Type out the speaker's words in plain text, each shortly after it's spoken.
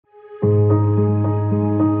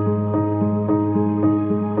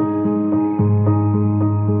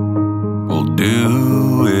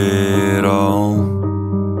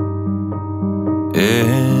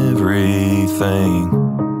anything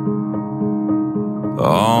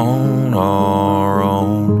on our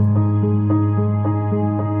own.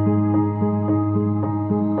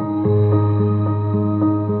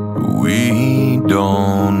 We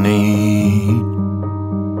don't need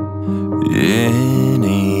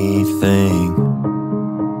anything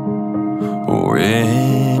or anyone.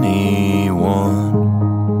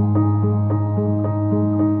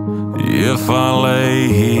 If I lay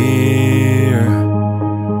here,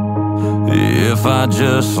 if I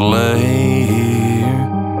just lay here,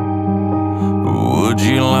 would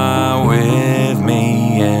you lie with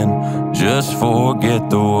me and just forget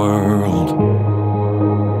the world?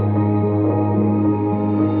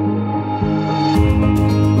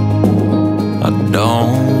 I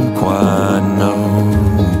don't quite know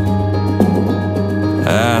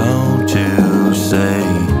how to say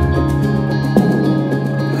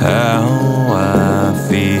how I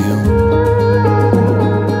feel.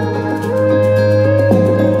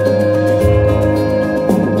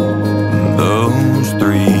 Those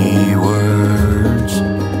three words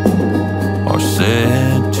are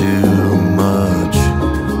said too much.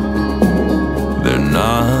 They're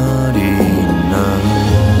not enough.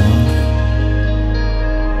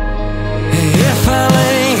 If I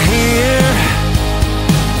lay here,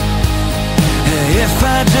 if I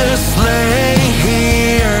just lay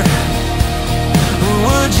here,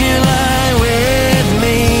 would you lie with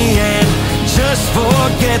me and just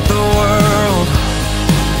forget the world?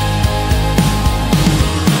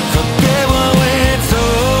 Forget what we're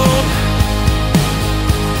told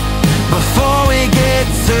before we get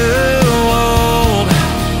too old.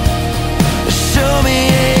 Show me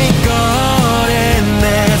a garden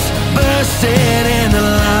that's bursting into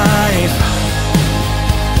life.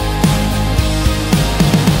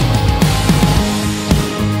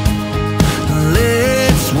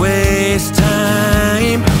 Let's waste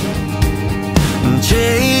time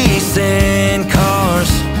chasing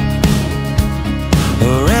cars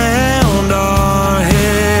around our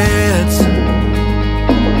heads.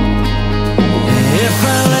 If I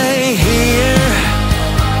lay here,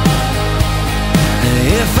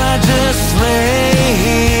 if I just lay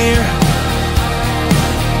here,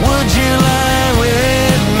 would you lie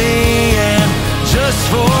with me and just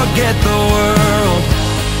forget the world?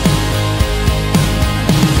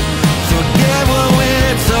 Forget what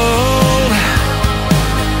we're told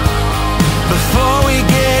before we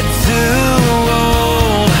get too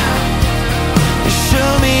old.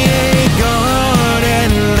 Show me a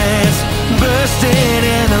garden that's bursting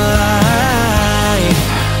into life.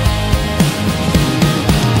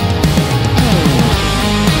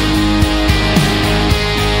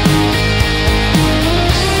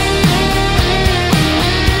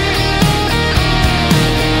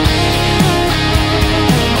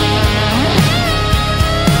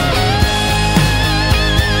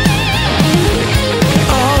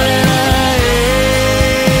 All that I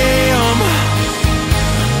am,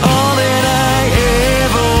 all that I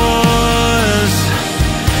ever was,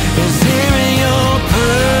 is here in your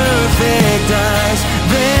perfect eyes.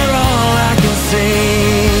 They're all I can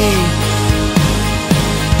see.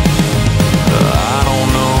 I don't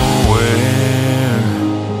know where,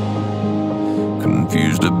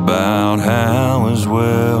 confused about how as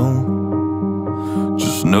well.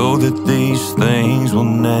 Just know that these things will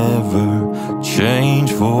never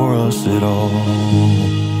change for us at all.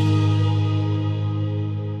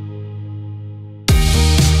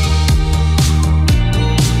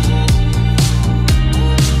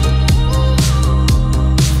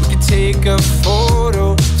 We could take a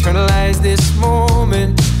photo, eternalize this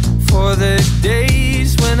moment for the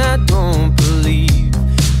days when I don't believe,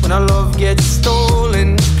 when our love gets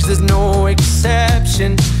stolen, 'cause there's no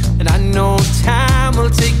exception. And I know time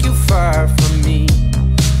will take you far from me.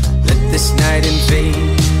 Let this night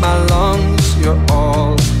invade my lungs. You're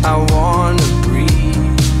all I wanna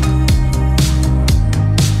breathe.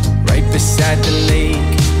 Right beside the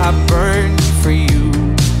lake, I burn for you,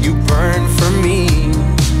 you burn for me.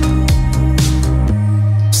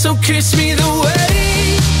 So kiss me the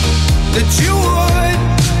way that you would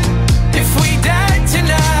if we died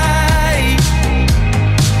tonight.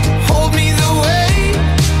 Hold me the way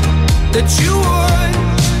that you would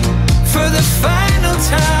for the final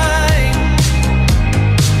time.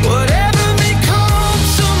 Whatever may come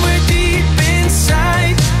somewhere deep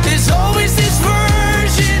inside, there's always this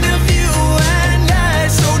version of you and I.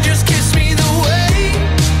 So just kiss me the way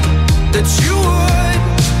that you would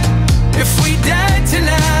if we died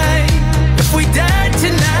tonight. If we died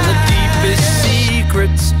tonight. All the deepest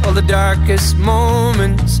secrets, all the darkest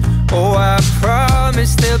moments, oh, I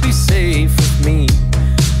promise they'll be safe with me.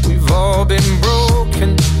 We've all been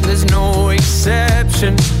broken, there's no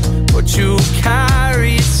exception. But you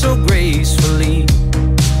carry it so gracefully.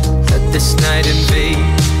 Let this night invade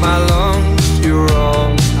my lungs. You're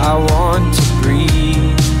all I want to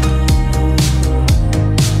breathe.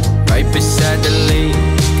 Right beside the lake,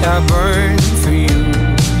 I burn for you,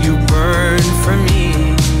 you burn for me.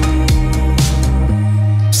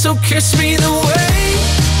 So kiss me the way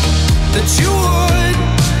that you would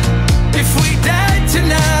if we died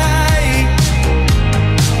tonight.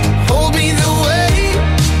 Hold me the way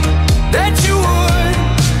that you would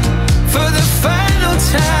for the final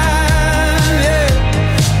time, yeah.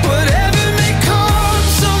 Whatever may come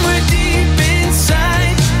somewhere deep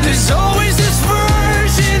inside, there's always this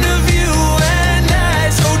version of you and I.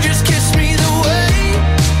 So just kiss me the way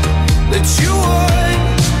that you would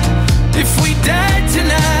if we died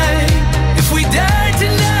tonight, if we died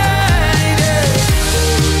tonight, yeah.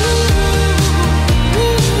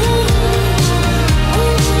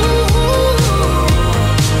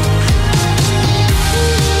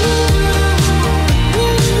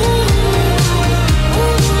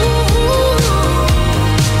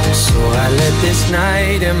 So I let this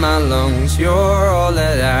night in my lungs, you're all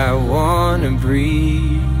that I wanna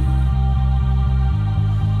breathe.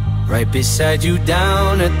 Right beside you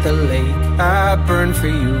down at the lake, I burn for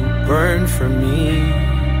you, burn for me.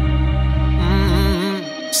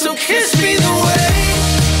 So kiss me the way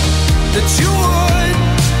that you would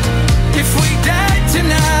if we died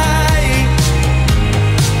tonight,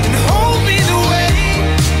 and hold me the way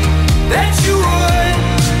that you would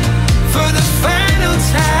for the final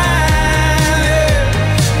time, yeah.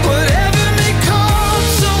 Whatever may come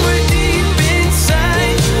somewhere deep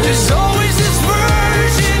inside, there's always this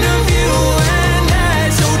version of you and I.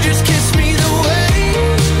 So just kiss me the way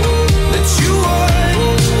that you would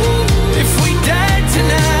if we died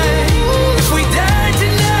tonight, if we died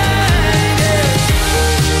tonight, yeah.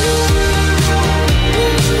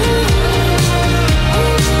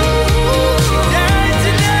 Died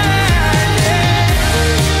tonight, yeah.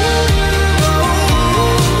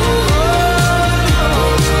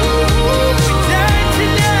 We died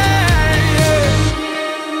tonight, yeah.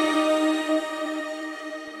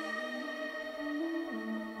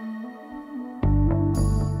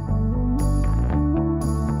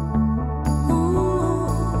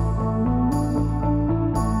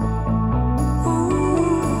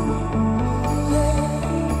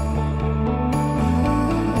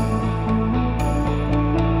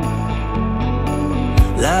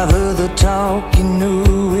 I've heard the talk, you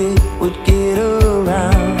knew it would get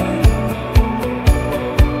around.